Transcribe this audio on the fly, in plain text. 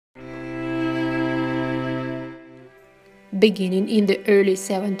Beginning in the early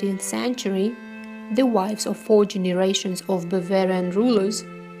 17th century, the wives of 4 generations of Bavarian rulers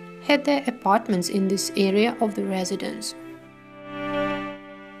had their apartments in this area of the residence.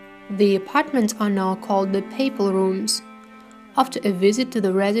 The apartments are now called the Papal Rooms, after a visit to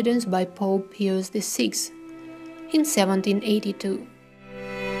the residence by Pope Pius VI in 1782.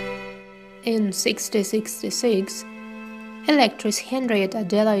 In 1666, Electress Henriette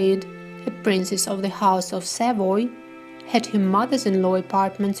Adelaide, a princess of the House of Savoy, had her mother-in-law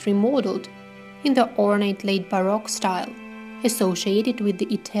apartments remodeled in the ornate late Baroque style, associated with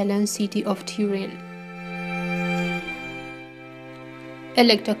the Italian city of Turin.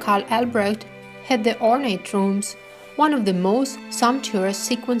 Elector Karl Albrecht had the Ornate Rooms, one of the most sumptuous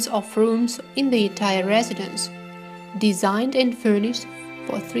sequence of rooms in the entire residence, designed and furnished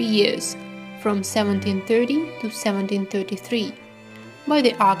for 3 years, from 1730 to 1733, by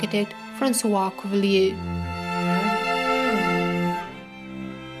the architect François Cuvillier.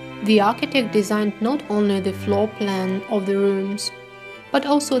 The architect designed not only the floor plan of the rooms, but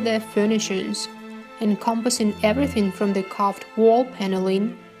also their furnishings, encompassing everything from the carved wall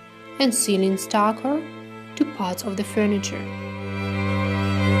paneling and ceiling stucco to parts of the furniture.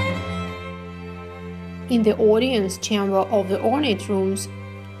 In the audience chamber of the Ornate Rooms,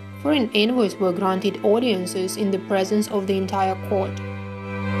 foreign envoys were granted audiences in the presence of the entire court.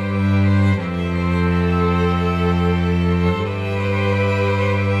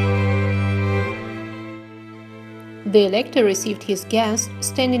 The elector received his guests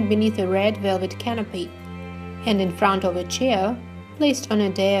standing beneath a red velvet canopy, and in front of a chair placed on a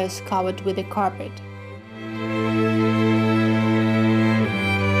dais covered with a carpet.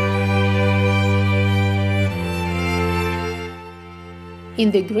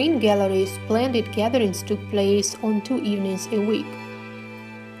 In the Green Gallery, splendid gatherings took place on 2 evenings a week,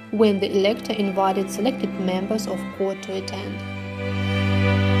 when the elector invited selected members of court to attend.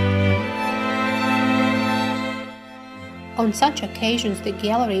 On such occasions, the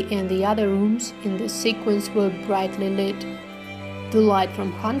gallery and the other rooms in the sequence were brightly lit. The light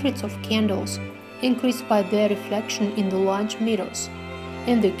from hundreds of candles increased by their reflection in the large mirrors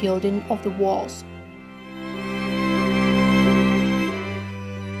and the gilding of the walls.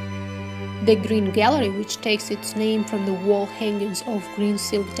 The Green Gallery, which takes its name from the wall hangings of green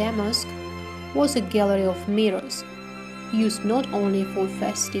silk damask, was a gallery of mirrors, used not only for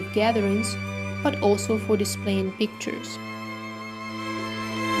festive gatherings, but also for displaying pictures.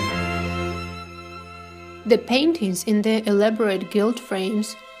 The paintings in their elaborate gilt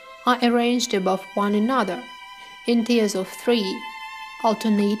frames are arranged above one another in tiers of 3,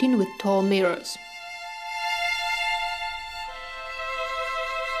 alternating with tall mirrors.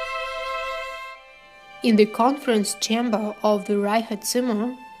 In the conference chamber of the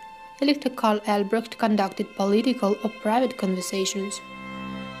Zimmer, Elector Karl Albrecht conducted political or private conversations.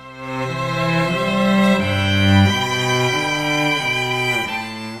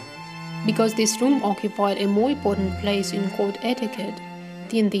 Because this room occupied a more important place in court etiquette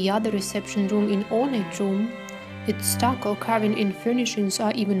than the other reception room in Ornate Room, its stucco carving and furnishings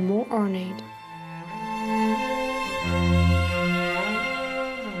are even more ornate.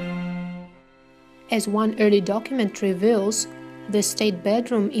 As one early document reveals, the state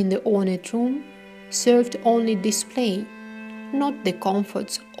bedroom in the Ornate Room served only display, not the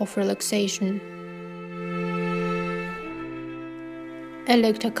comforts of relaxation.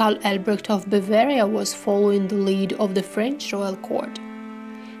 Elector Karl Albrecht of Bavaria was following the lead of the French royal court,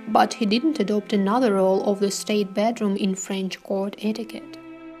 but he didn't adopt another role of the state bedroom in French court etiquette.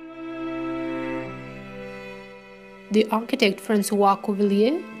 The architect François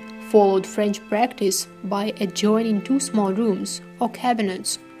Cuvillier followed French practice by adjoining 2 small rooms or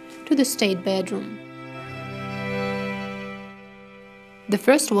cabinets to the state bedroom. The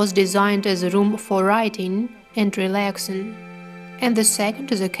first was designed as a room for writing and relaxing, and the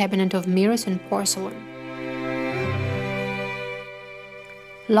second is a cabinet of mirrors and porcelain.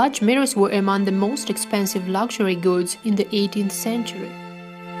 Large mirrors were among the most expensive luxury goods in the 18th century.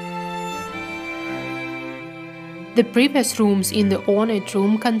 The previous rooms in the Ornate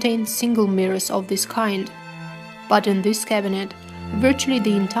Room contained single mirrors of this kind, but in this cabinet, virtually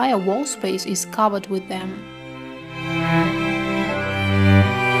the entire wall space is covered with them.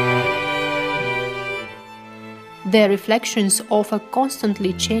 Their reflections offer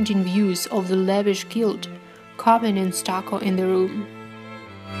constantly changing views of the lavish gilt, carving and stucco in the room.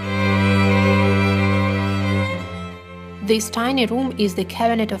 This tiny room is the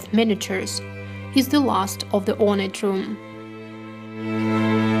cabinet of miniatures, is the last of the Ornate Room.